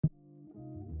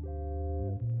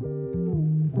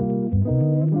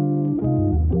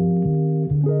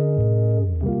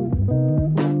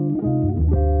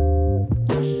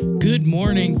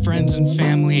morning, friends and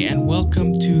family, and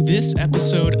welcome to this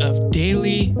episode of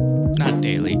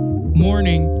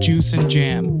Morning Juice and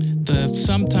Jam, the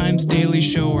sometimes daily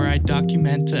show where I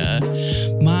document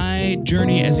my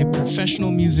journey as a professional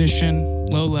musician,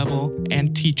 low level,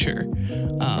 and teacher.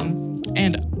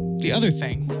 And the other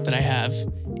thing that I have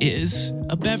is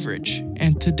a beverage.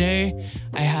 And today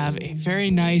I have a very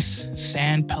nice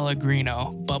San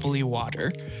Pellegrino bubbly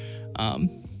water. I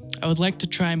would like to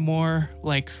try more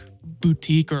like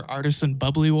boutique or artisan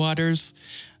bubbly waters.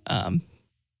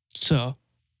 So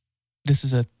this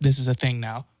is a thing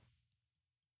now.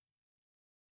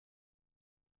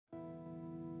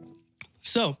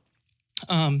 So,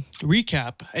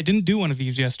 recap, I didn't do one of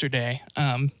these yesterday.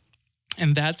 And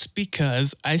that's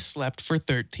because I slept for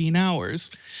 13 hours.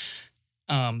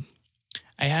 I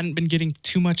hadn't been getting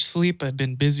too much sleep. I'd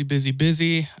been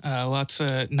busy. Lots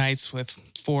of nights with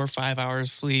 4 or 5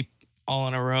 hours sleep all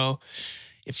in a row.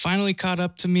 It finally caught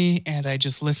up to me, and I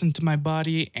just listened to my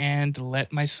body and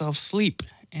let myself sleep.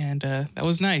 And that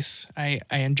was nice. I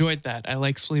enjoyed that. I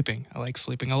like sleeping. I like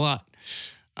sleeping a lot.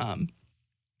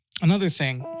 Another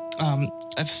thing,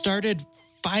 I've started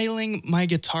filing my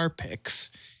guitar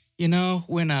picks. You know,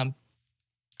 when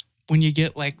you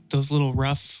get like those little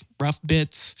rough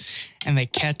bits and they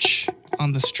catch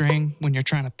on the string when you're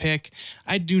trying to pick,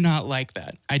 I do not like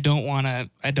that. I don't want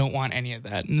any of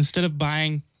that. And instead of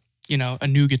buying, a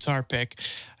new guitar pick,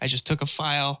 I just took a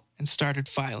file and started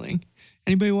filing.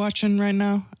 Anybody watching right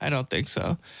now? I don't think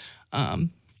so.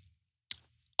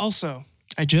 Also,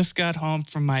 I just got home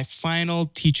from my final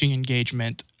teaching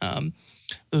engagement.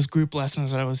 Those group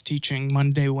lessons that I was teaching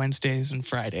Monday, Wednesdays, and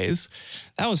Fridays.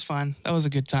 That was fun. That was a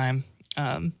good time.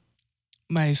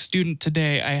 My student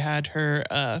today, I had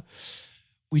her,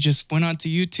 we just went onto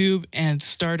YouTube and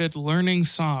started learning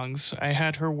songs. I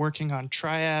had her working on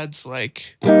triads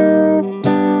like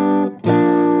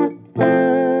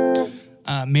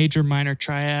major, minor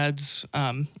triads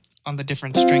on the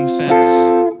different string sets.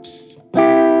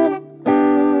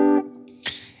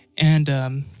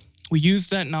 And we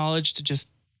used that knowledge to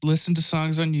just listen to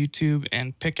songs on YouTube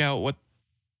and pick out what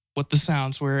the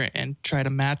sounds were and try to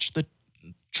match the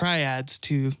triads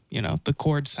to, the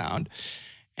chord sound.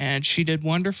 And she did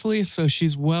wonderfully. So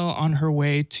she's well on her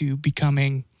way to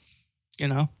becoming,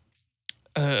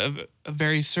 a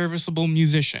very serviceable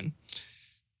musician.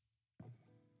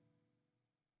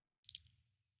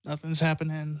 Nothing's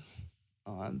happening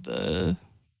on the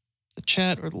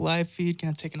chat or the live feed.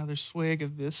 Gonna take another swig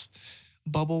of this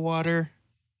bubble water.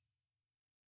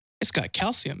 It's got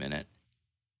calcium in it.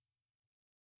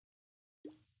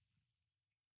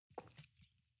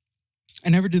 I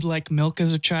never did like milk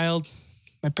as a child.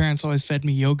 My parents always fed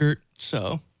me yogurt,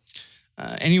 so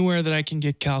anywhere that I can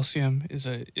get calcium is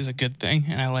a good thing,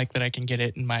 and I like that I can get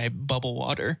it in my bubble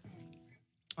water.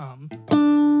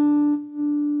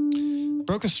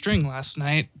 Broke a string last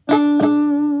night, and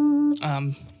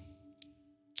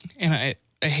I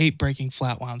hate breaking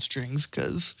flat wound strings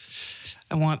because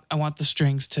I want the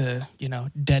strings to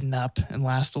deaden up and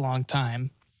last a long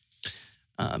time.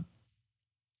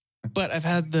 But I've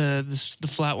had the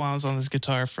flat wounds on this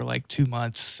guitar for like 2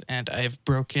 months, and I've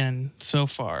broken so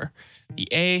far the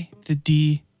A, the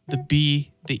D, the B,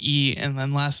 the E, and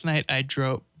then last night I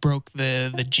broke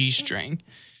the G string.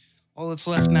 All that's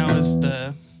left now is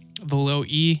the low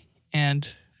E,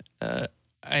 and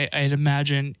I'd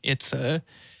imagine it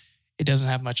doesn't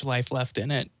have much life left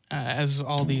in it, as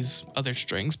all these other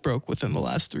strings broke within the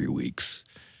last 3 weeks.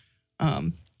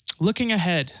 Looking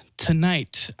ahead,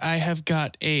 tonight I have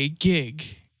got a gig,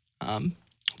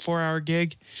 4-hour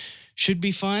gig. Should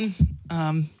be fun.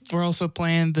 We're also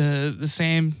playing the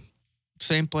same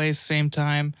place, same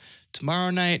time tomorrow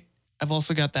night. I've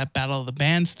also got that Battle of the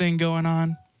Bands thing going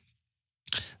on.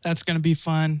 That's going to be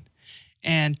fun.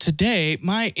 And today,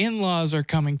 my in-laws are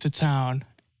coming to town,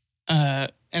 and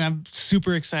I'm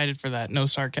super excited for that. No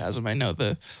sarcasm. I know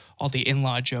all the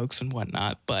in-law jokes and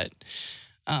whatnot, but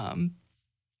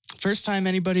first time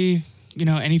anybody,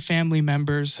 any family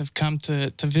members have come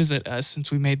to visit us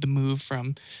since we made the move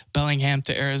from Bellingham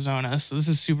to Arizona. So this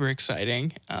is super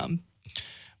exciting. I'm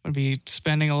going to be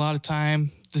spending a lot of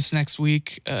time this next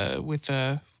week with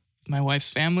my wife's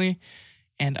family.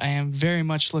 And I am very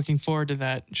much looking forward to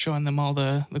that, showing them all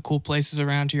the cool places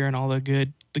around here and all the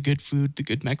good food, the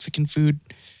good Mexican food.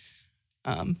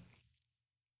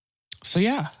 So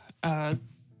yeah,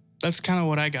 that's kind of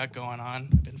what I got going on.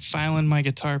 I've been filing my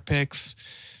guitar picks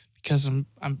because I'm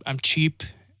cheap.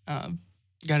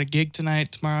 Got a gig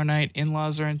tonight, tomorrow night.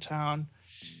 In-laws are in town.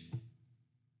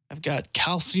 I've got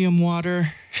calcium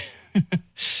water.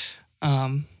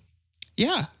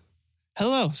 Yeah.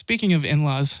 Hello. Speaking of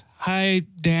in-laws, Hi,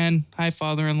 Dan. Hi,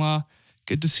 father-in-law.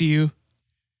 Good to see you.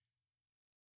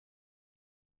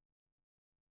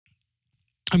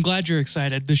 I'm glad you're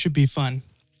excited. This should be fun.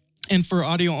 And for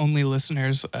audio only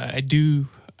listeners, I do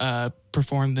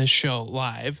perform this show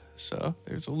live. So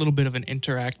there's a little bit of an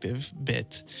interactive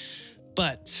bit.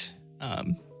 But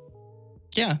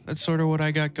yeah, that's sort of what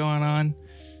I got going on.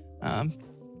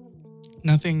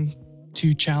 Nothing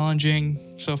too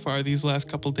challenging so far these last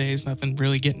couple days. Nothing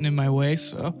really getting in my way.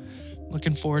 So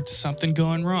looking forward to something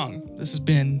going wrong. This has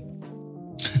been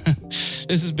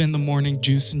the morning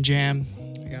juice and jam.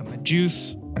 I got my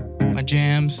juice, my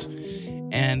jams,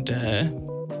 and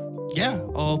yeah,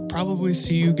 I'll probably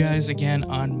see you guys again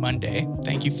on Monday.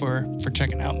 Thank you for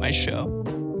checking out my show.